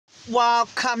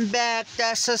Welcome back.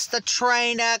 This is the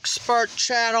Train Expert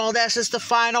channel. This is the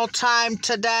final time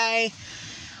today.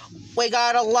 We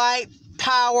got a light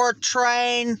power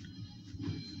train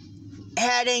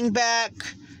heading back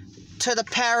to the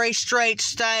Perry Street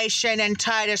station in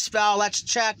Titusville. Let's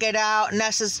check it out. And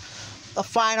this is the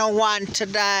final one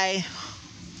today.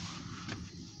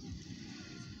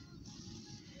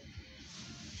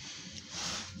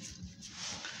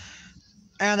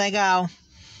 There they go.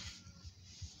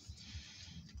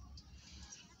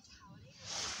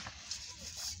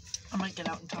 I might get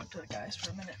out and talk to the guys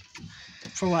for a minute.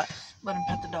 For what? Let them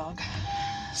pet the dog.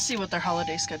 See what their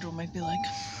holiday schedule might be like.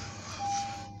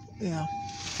 Yeah.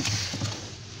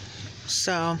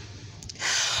 So,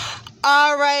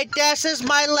 alright, this is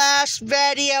my last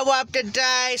video of the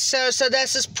day. So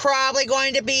this is probably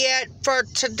going to be it for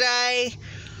today.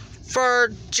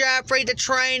 For Jeffrey the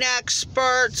Train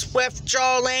Experts with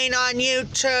Jolene on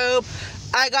YouTube.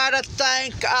 I gotta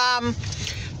thank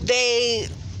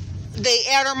the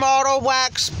Intermodal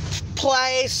Wax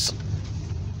place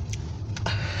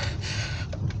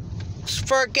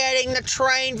for getting the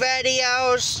train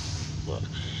videos.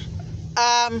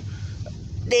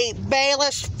 The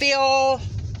Bayless Fuel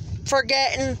for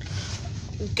getting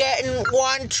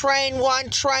one train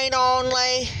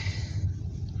only.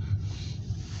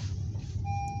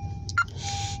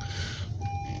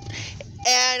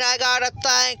 And I gotta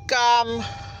thank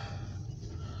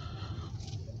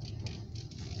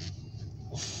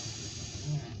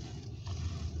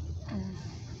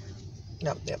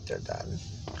Yep, they're done.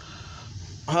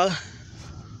 Huh?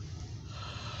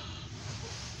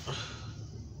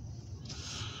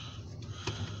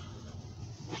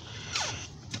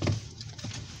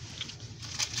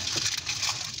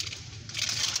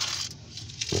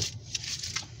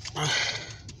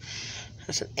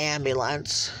 That's an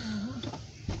ambulance.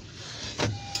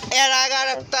 And I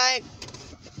gotta thank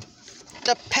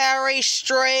the Perry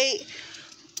Street.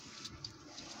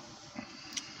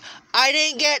 I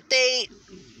didn't get the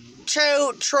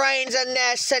 2 trains in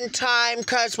this in time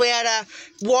because we had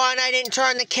one, I didn't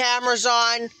turn the cameras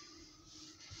on,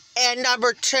 and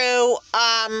number 2,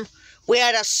 we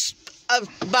had a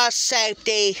bus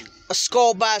safety, a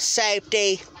school bus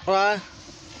safety,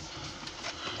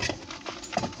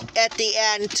 at the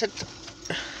end to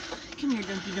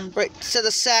right to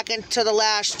the second to the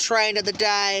last train of the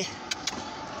day.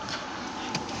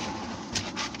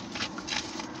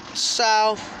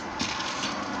 So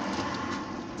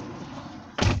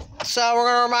we're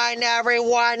going to remind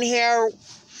everyone here.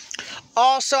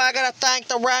 Also, I got to thank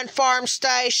the Ren Farm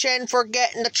Station for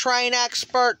getting the Train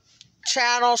Expert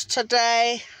channels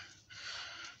today.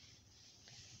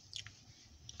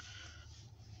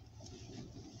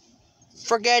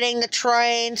 For getting the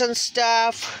trains and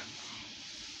stuff.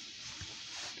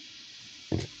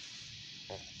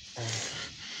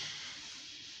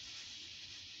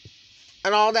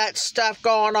 And all that stuff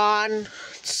going on.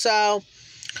 So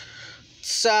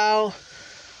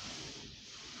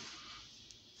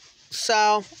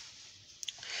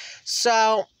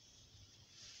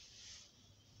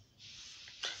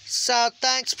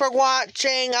thanks for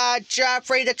watching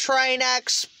Jeffrey the Train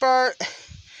Expert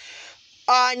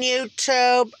on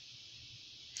YouTube.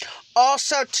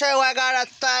 Also too, I gotta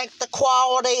thank the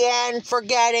Quality Inn for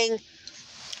getting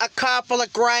a couple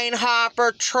of grain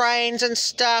hopper trains and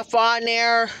stuff on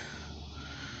there.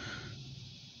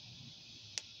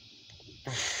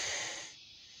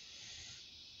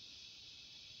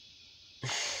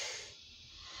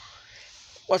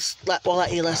 We'll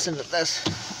let you listen to this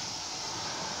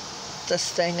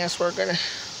thing as we're gonna.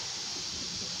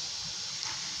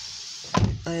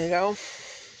 There you go.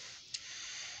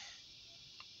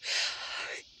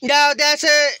 No,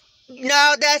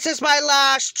 this is my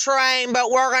last train, but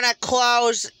we're gonna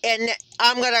close, and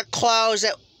I'm gonna close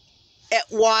it at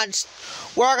once.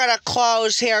 We're gonna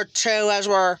close here too as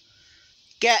we're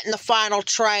getting the final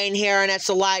train here, and it's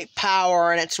a light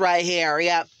power, and it's right here.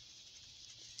 Yep.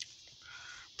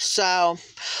 So,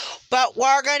 but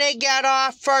we're going to get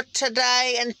off for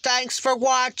today, and thanks for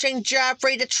watching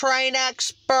Jeffrey the Train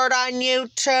Expert on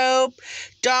YouTube.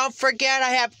 Don't forget, I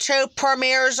have 2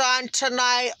 premieres on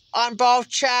tonight on both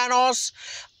channels.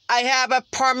 I have a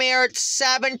premiere at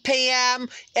 7 p.m.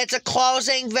 It's a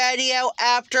closing video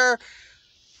after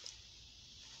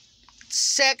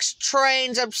 6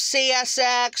 trains of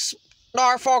CSX,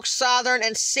 Norfolk Southern,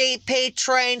 and CP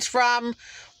trains from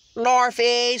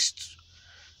Northeast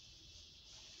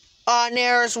on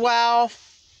there as well.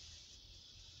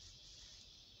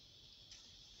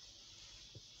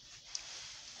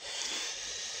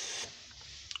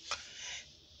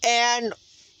 And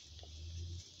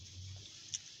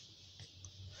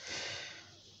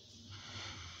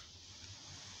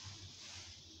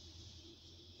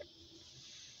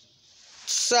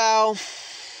So,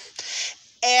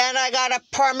 and I got a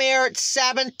premiere at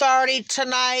 7:30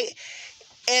 tonight.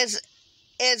 Is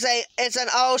an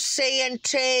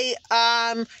OC&T.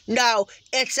 No,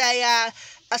 it's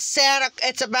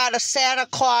it's about a Santa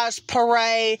Claus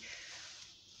parade.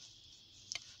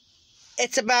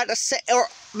 It's about the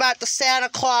Santa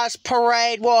Claus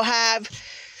parade we'll have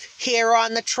here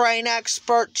on the Train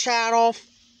Expert channel.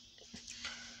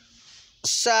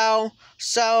 So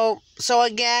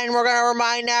again, we're gonna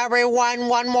remind everyone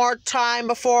one more time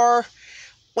before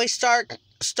we start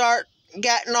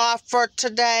getting off for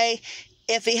today.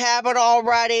 If you haven't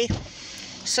already,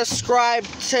 subscribe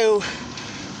to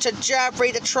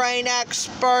Jeffrey the Train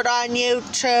Expert on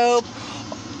YouTube,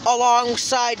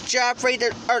 alongside Jeffrey's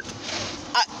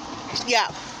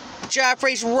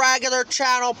regular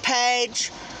channel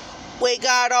page. We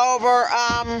got over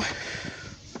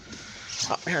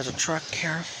oh, here's a truck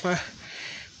here.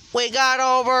 We got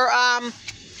over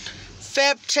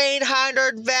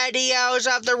 1,500 videos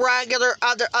of the regular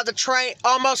of the train,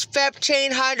 almost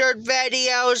 1,500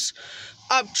 videos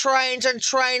of trains and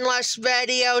trainless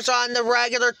videos on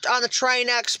the Train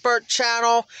Expert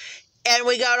channel, and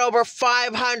we got over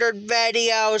 500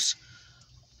 videos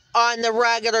on the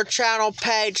regular channel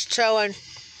page too, and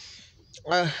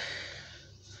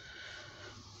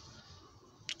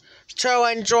to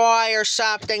enjoy or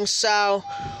something. So,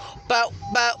 but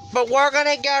we're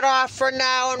gonna get off for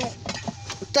now, and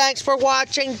thanks for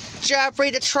watching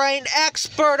Jeffrey the Train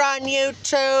Expert on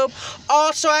YouTube.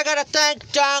 Also, I gotta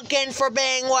thank Duncan for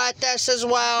being with us as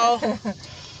well.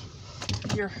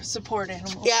 Your support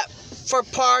animal. Yep, for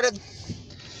part of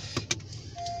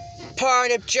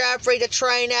Jeffrey the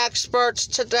Train Experts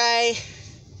today.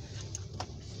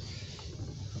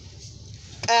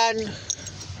 And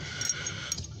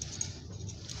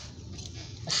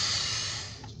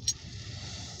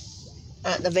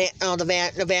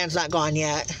the van's not gone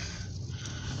yet.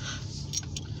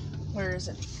 Where is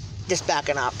it? Just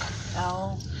backing up.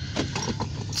 Oh.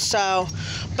 So,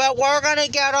 but we're gonna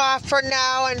get off for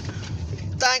now, and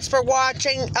thanks for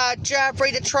watching Jeffrey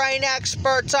the Train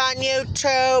Experts on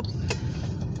YouTube.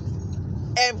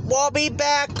 And we'll be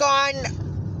back on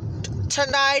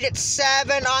tonight at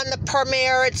 7 on the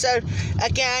premiere. It's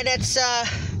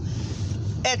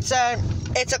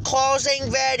a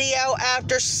closing video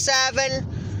after 6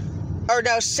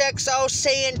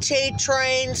 OC&T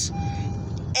trains,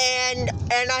 and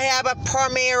I have a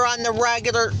premiere on the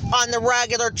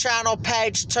regular channel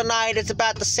page tonight. It's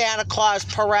about the Santa Claus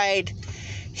parade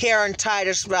here in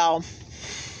Titusville.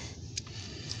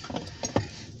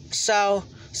 So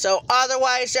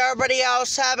otherwise, everybody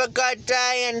else have a good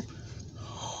day,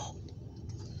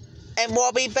 and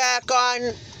we'll be back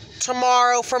on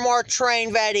tomorrow for more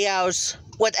train videos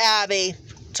with Abby.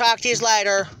 Talk to you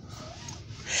later.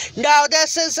 No,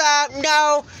 this is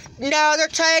no, they're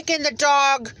taking the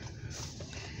dog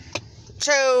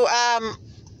to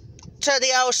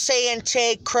the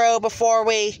OC&T crew before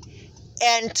we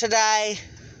end today.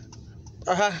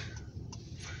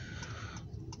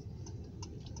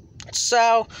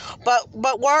 So, but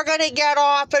we're gonna get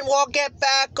off, and we'll get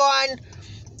back on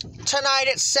tonight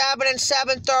at 7 and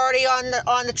 7:30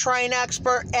 on the Train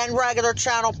Expert and regular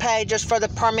channel pages for the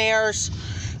premieres.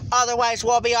 Otherwise,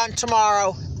 we'll be on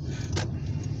tomorrow.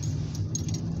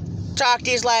 Talk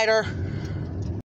to you later.